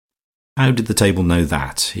"How did the table know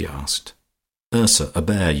that?" he asked. "Ursa, a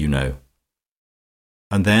bear, you know."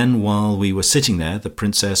 And then, while we were sitting there, the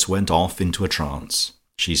Princess went off into a trance.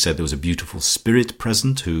 She said there was a beautiful spirit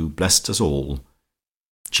present who blessed us all.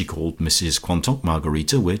 She called Mrs. Quantock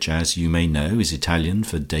Margherita, which, as you may know, is Italian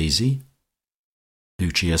for Daisy.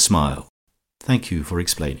 Lucia smiled. "Thank you for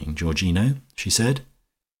explaining, Georgino," she said.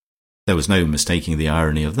 There was no mistaking the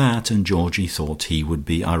irony of that, and Georgie thought he would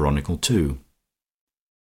be ironical too.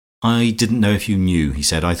 "I didn't know if you knew," he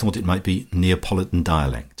said. "I thought it might be Neapolitan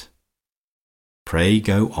dialect." "Pray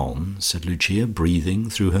go on," said Lucia, breathing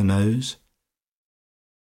through her nose.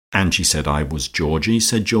 "And she said I was Georgie,"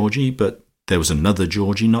 said Georgie, "but there was another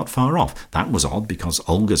Georgie not far off. That was odd, because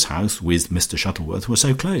Olga's house with Mr. Shuttleworth were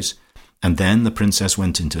so close. And then the Princess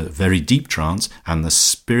went into a very deep trance, and the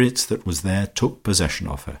spirit that was there took possession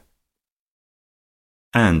of her."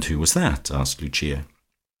 "And who was that?" asked Lucia.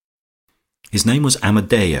 "His name was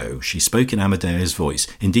Amadeo. She spoke in Amadeo's voice.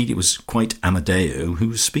 Indeed, it was quite Amadeo who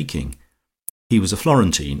was speaking. He was a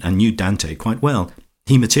Florentine, and knew Dante quite well.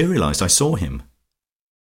 He materialized. I saw him."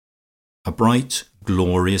 A bright,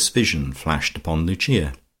 glorious vision flashed upon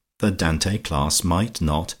Lucia. The Dante class might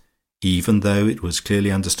not, even though it was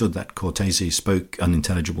clearly understood that Cortese spoke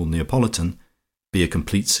unintelligible Neapolitan, be a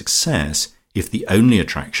complete success if the only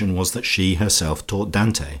attraction was that she herself taught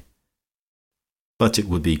Dante. But it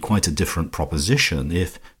would be quite a different proposition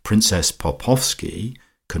if Princess Popovsky,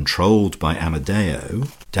 controlled by Amadeo,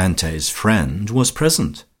 Dante's friend, was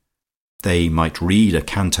present. They might read a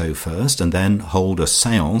canto first, and then hold a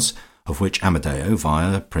séance of which Amadeo,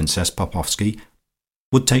 via Princess Popovsky,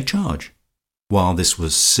 would take charge. While this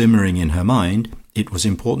was simmering in her mind, it was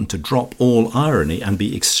important to drop all irony and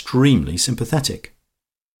be extremely sympathetic.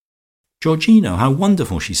 "Georgino, how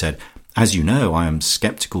wonderful," she said. "As you know, I am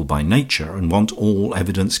sceptical by nature, and want all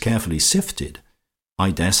evidence carefully sifted.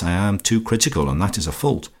 I dare say I am too critical, and that is a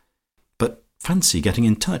fault. But fancy getting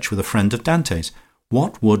in touch with a friend of Dante's.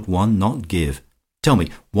 What would one not give? Tell me,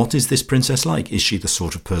 what is this princess like? Is she the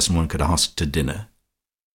sort of person one could ask to dinner?"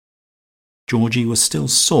 Georgie was still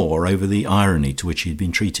sore over the irony to which he had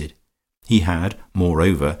been treated. He had,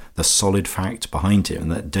 moreover, the solid fact behind him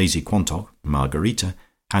that Daisy Quantock, Margherita,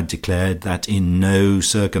 had declared that in no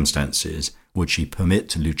circumstances would she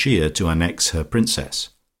permit Lucia to annex her princess.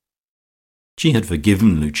 She had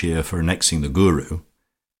forgiven Lucia for annexing the Guru,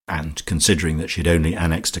 and considering that she had only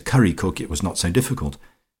annexed a curry cook, it was not so difficult,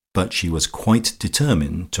 but she was quite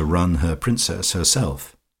determined to run her princess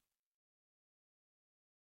herself.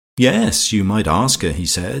 "Yes, you might ask her," he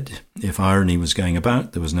said. If irony was going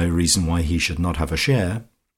about, there was no reason why he should not have a share.